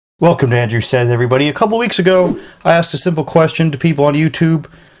Welcome to Andrew Says, everybody. A couple weeks ago, I asked a simple question to people on YouTube.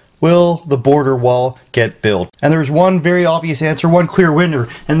 Will the border wall get built? And there's one very obvious answer, one clear winner,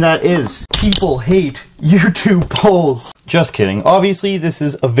 and that is people hate YouTube polls. Just kidding. Obviously, this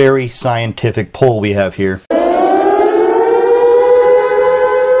is a very scientific poll we have here.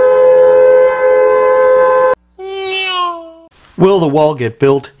 Will the wall get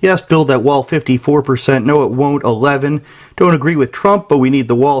built? Yes, build that wall 54%. No, it won't 11. Don't agree with Trump, but we need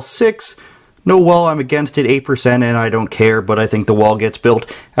the wall 6. No wall, I'm against it 8%, and I don't care, but I think the wall gets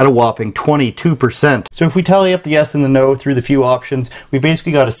built at a whopping 22%. So if we tally up the yes and the no through the few options, we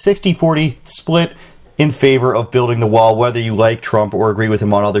basically got a 60-40 split in favor of building the wall, whether you like Trump or agree with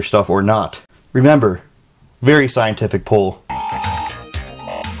him on other stuff or not. Remember, very scientific poll.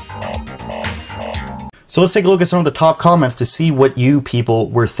 So let's take a look at some of the top comments to see what you people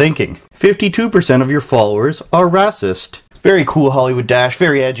were thinking. 52% of your followers are racist. Very cool, Hollywood Dash.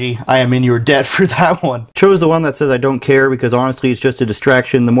 Very edgy. I am in your debt for that one. Chose the one that says I don't care because honestly it's just a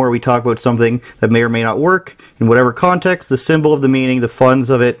distraction. The more we talk about something that may or may not work, in whatever context, the symbol of the meaning, the funds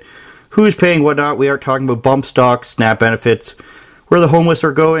of it, who's paying whatnot, we aren't talking about bump stocks, SNAP benefits, where the homeless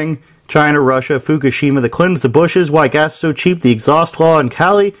are going, China, Russia, Fukushima, the Clintons, the Bushes, why gas is so cheap, the exhaust law in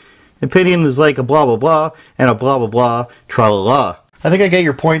Cali. Opinion is like a blah blah blah and a blah blah blah tra-la-la. I think I get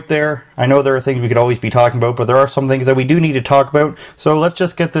your point there. I know there are things we could always be talking about, but there are some things that we do need to talk about. So let's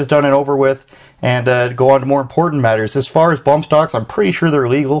just get this done and over with and go on to more important matters. As far as bump stocks, I'm pretty sure they're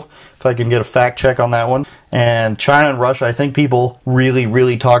illegal, if I can get a fact check on that one. And China and Russia, I think people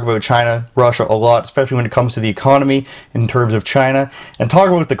really talk about China, Russia a lot, especially when it comes to the economy in terms of China. And talk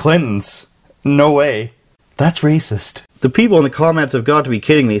about the Clintons. No way. That's racist. The people in the comments have got to be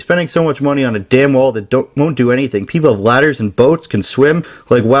kidding me. Spending so much money on a damn wall that won't do anything. People have ladders and boats, can swim.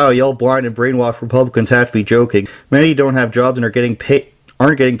 Like, wow, y'all blind and brainwashed Republicans have to be joking. Many don't have jobs and aren't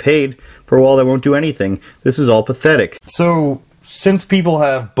getting paid for a wall that won't do anything. This is all pathetic. So, since people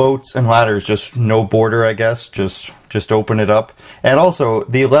have boats and ladders, just no border, I guess. Just open it up. And also,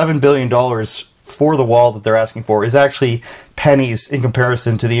 the $11 billion for the wall that they're asking for is actually pennies in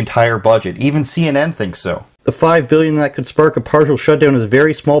comparison to the entire budget. Even CNN thinks so. The $5 billion that could spark a partial shutdown is a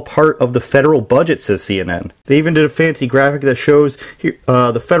very small part of the federal budget, says CNN. They even did a fancy graphic that shows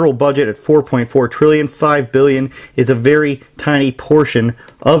the federal budget at $4.4 trillion. $5 billion is a very tiny portion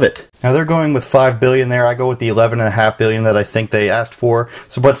of it. Now they're going with $5 billion there. I go with the $11.5 billion that I think they asked for.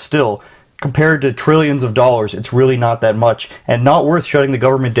 So, but still, compared to trillions of dollars, it's really not that much and not worth shutting the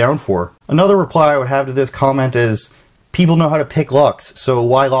government down for. Another reply I would have to this comment is, people know how to pick locks, so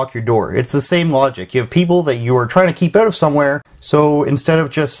why lock your door? It's the same logic. You have people that you are trying to keep out of somewhere, so instead of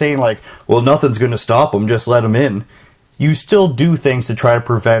just saying like, well, nothing's going to stop them, just let them in, you still do things to try to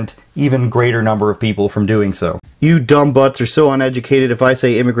prevent even greater number of people from doing so. You dumb butts are so uneducated. If I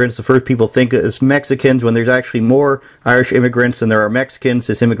say immigrants, the first people think is Mexicans when there's actually more Irish immigrants than there are Mexicans.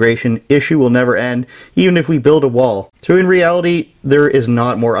 This immigration issue will never end, even if we build a wall. So in reality, there is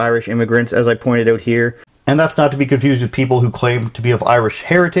not more Irish immigrants, as I pointed out here. And that's not to be confused with people who claim to be of Irish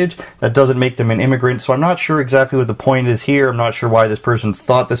heritage. That doesn't make them an immigrant, so I'm not sure exactly what the point is here. I'm not sure why this person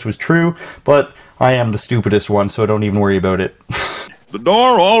thought this was true, but I am the stupidest one, so don't even worry about it. The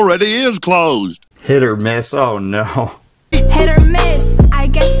door already is closed. Hit or miss? Oh no. Hit or miss? I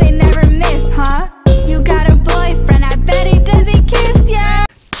guess they never miss, huh? You got a boyfriend, I bet does he kiss ya?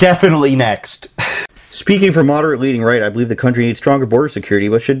 Definitely next. Speaking for moderate leading right, I believe the country needs stronger border security,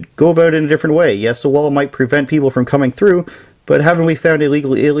 but should go about it in a different way. Yes, the wall might prevent people from coming through, but haven't we found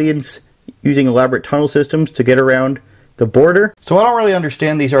illegal aliens using elaborate tunnel systems to get around the border? So I don't really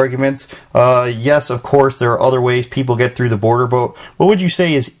understand these arguments. Yes, of course, there are other ways people get through the border, but what would you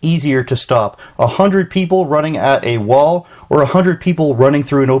say is easier to stop? 100 people running at a wall or 100 people running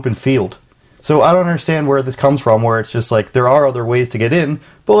through an open field? So I don't understand where this comes from, where it's just like, there are other ways to get in,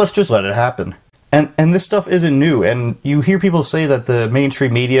 but let's just let it happen. And this stuff isn't new, and you hear people say that the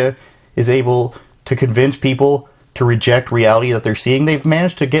mainstream media is able to convince people to reject reality that they're seeing. They've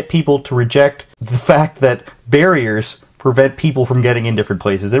managed to get people to reject the fact that barriers prevent people from getting in different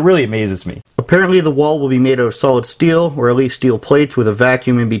places. It really amazes me. Apparently the wall will be made out of solid steel, or at least steel plates with a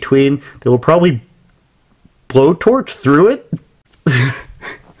vacuum in between. They will probably blowtorch through it.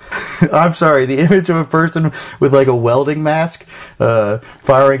 I'm sorry, the image of a person with like a welding mask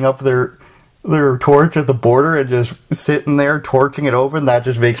firing up their torch at the border and just sitting there torching it open, that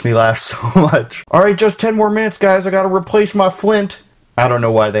just makes me laugh so much. Alright, just 10 more minutes, guys. I gotta replace my flint. I don't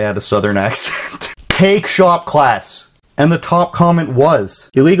know why they had a southern accent. Take shop class. And the top comment was,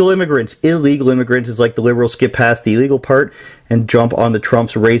 illegal immigrants. Illegal immigrants is like the liberals skip past the illegal part and jump on the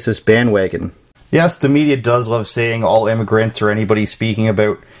Trump's racist bandwagon. Yes, the media does love saying all immigrants or anybody speaking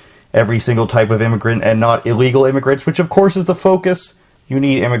about every single type of immigrant and not illegal immigrants, which of course is the focus. You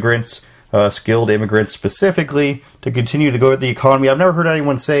need immigrants, skilled immigrants specifically, to continue to grow the economy. I've never heard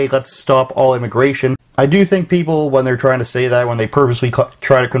anyone say, let's stop all immigration. I do think people, when they're trying to say that, when they purposely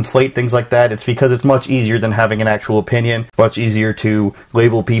try to conflate things like that, it's because it's much easier than having an actual opinion. Much easier to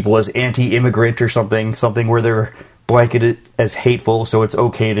label people as anti-immigrant or something where they're blanketed as hateful, so it's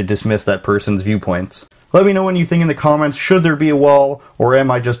okay to dismiss that person's viewpoints. Let me know what you think in the comments. Should there be a wall, or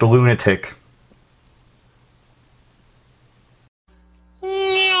am I just a lunatic?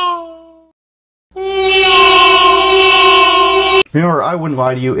 Remember, I wouldn't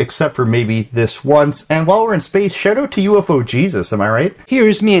lie to you, except for maybe this once. And while we're in space, shout out to UFO Jesus, am I right?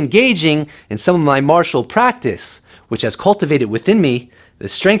 Here's me engaging in some of my martial practice, which has cultivated within me the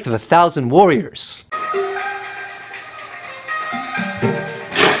strength of 1,000 warriors.